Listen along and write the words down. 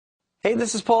Hey,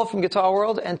 this is Paul from Guitar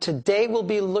World, and today we'll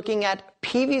be looking at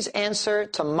Peavey's answer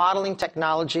to modeling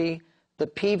technology, the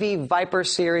Peavey Viper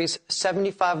Series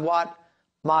 75-watt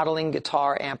modeling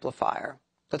guitar amplifier.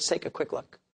 Let's take a quick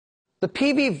look. The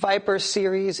Peavey Viper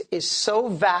Series is so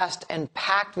vast and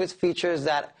packed with features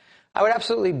that I would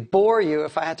absolutely bore you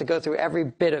if I had to go through every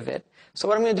bit of it. So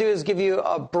what I'm going to do is give you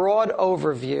a broad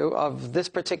overview of this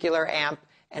particular amp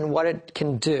and what it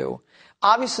can do.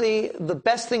 Obviously, the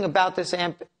best thing about this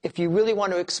amp, if you really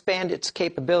want to expand its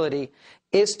capability,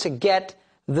 is to get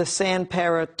the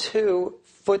Sanpera 2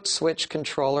 foot switch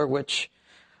controller, which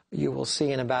you will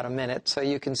see in about a minute. So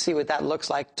you can see what that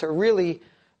looks like to really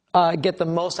get the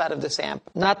most out of this amp.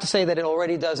 Not to say that it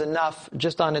already does enough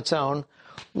just on its own.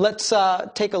 Let's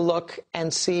take a look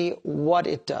and see what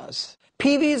it does.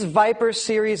 Peavey's Viper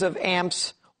series of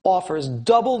amps offers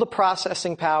double the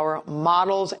processing power,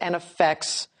 models, and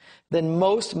effects than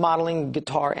most modeling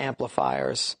guitar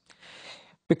amplifiers.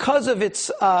 Because of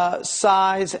its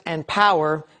size and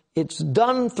power, it's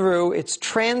done through its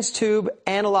trans-tube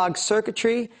analog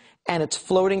circuitry and its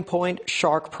floating point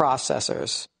Shark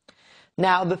processors.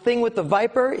 Now, the thing with the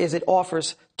Viper is it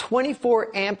offers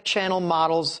 24 amp channel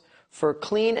models for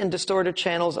clean and distorted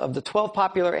channels of the 12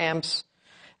 popular amps,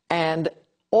 and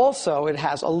also it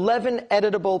has 11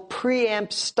 editable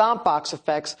preamp stomp box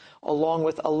effects along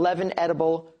with 11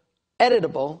 editable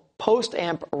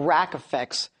post-amp rack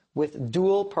effects with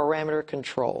dual parameter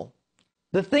control.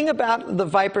 The thing about the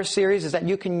Viper series is that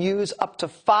you can use up to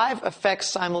 5 effects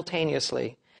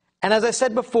simultaneously. And as I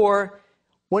said before,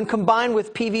 when combined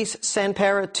with Peavey's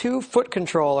Sanpera 2 foot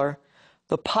controller,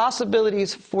 the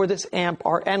possibilities for this amp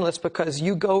are endless because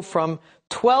you go from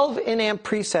 12 in-amp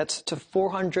presets to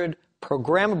 400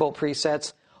 programmable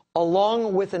presets,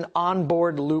 along with an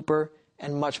onboard looper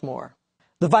and much more.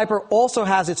 The Viper also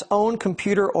has its own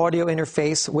computer audio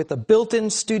interface with a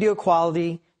built-in studio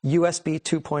quality USB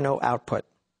 2.0 output.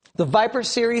 The Viper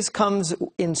series comes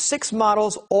in 6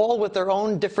 models, all with their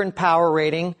own different power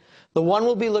rating. The one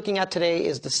we'll be looking at today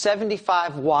is the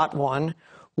 75-watt one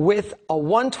with a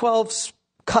 112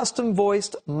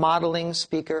 custom-voiced modeling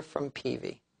speaker from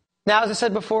Peavey. Now, as I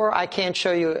said before, I can't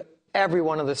show you every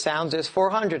one of the sounds. There's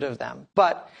 400 of them.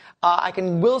 But I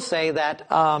will say that,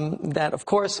 of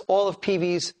course, all of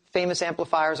Peavey's famous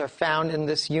amplifiers are found in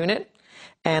this unit.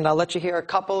 And I'll let you hear a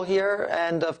couple here,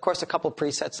 and, of course, a couple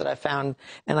presets that I found.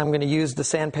 And I'm going to use the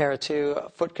Sanpera 2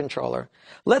 foot controller.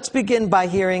 Let's begin by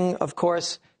hearing, of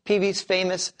course, Peavey's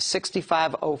famous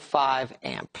 6505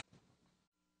 amp.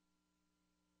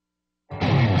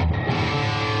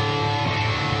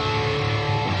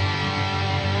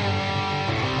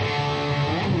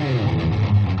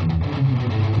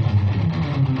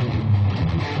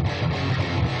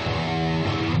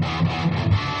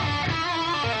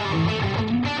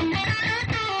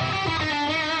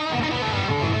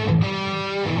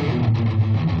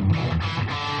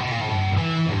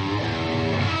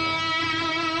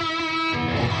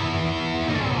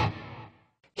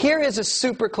 Here is a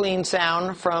super clean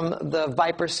sound from the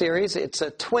Viper series. It's a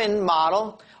twin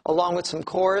model, along with some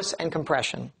chorus and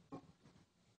compression.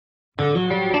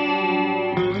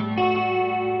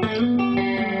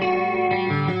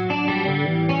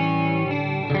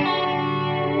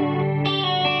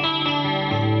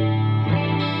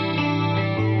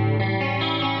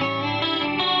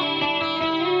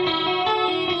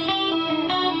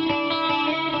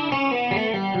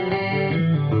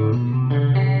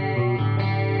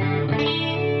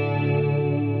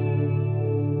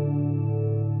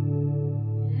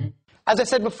 As I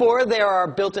said before, there are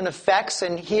built-in effects,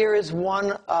 and here is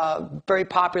one very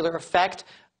popular effect,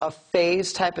 a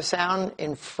phase type of sound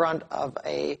in front of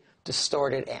a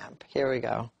distorted amp. Here we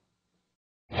go.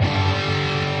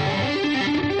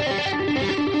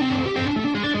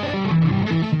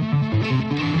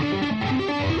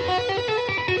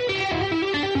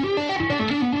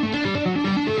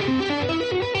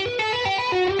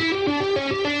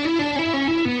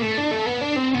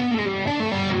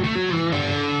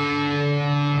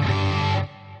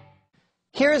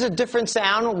 Here is a different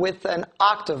sound with an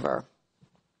octaver.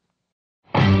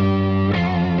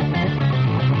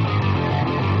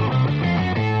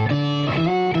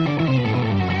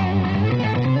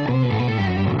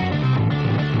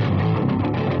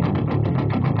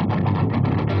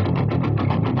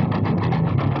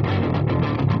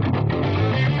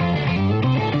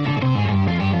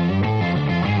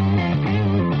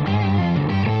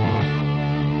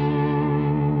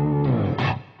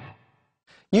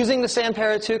 Using the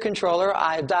Sanpera 2 controller,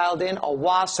 I dialed in a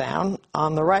wah sound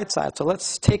on the right side. So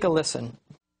let's take a listen.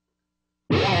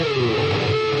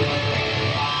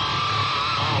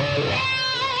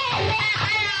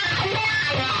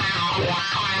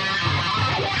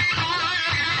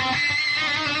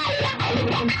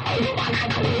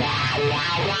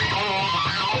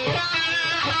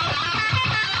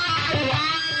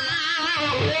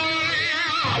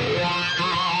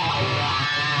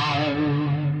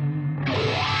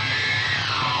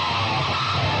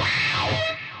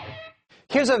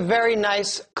 Here's a very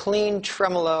nice, clean,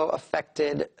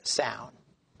 tremolo-affected sound.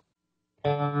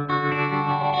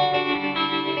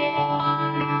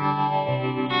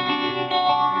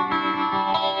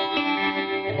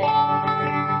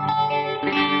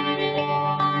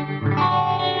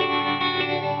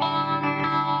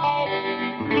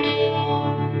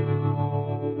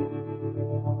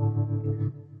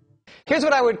 Here's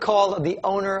what I would call the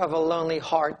owner of a lonely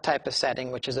heart type of setting,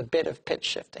 which is a bit of pitch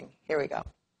shifting. Here we go.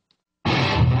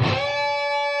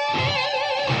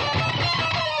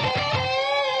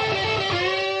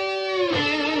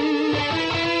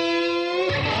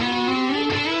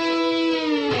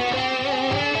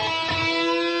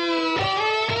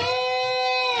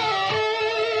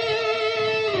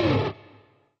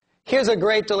 Here's a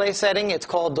great delay setting. It's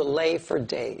called Delay for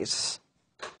Days.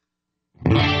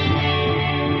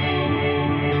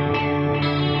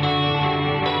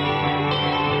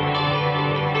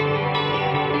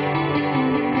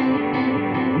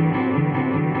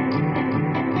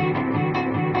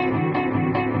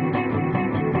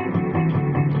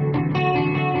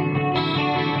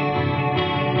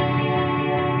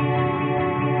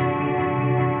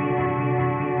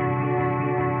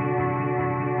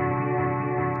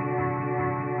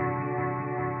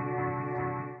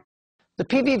 The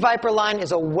Peavey Viper line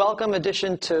is a welcome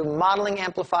addition to modeling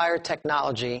amplifier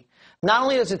technology. Not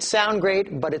only does it sound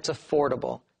great, but it's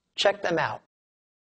affordable. Check them out.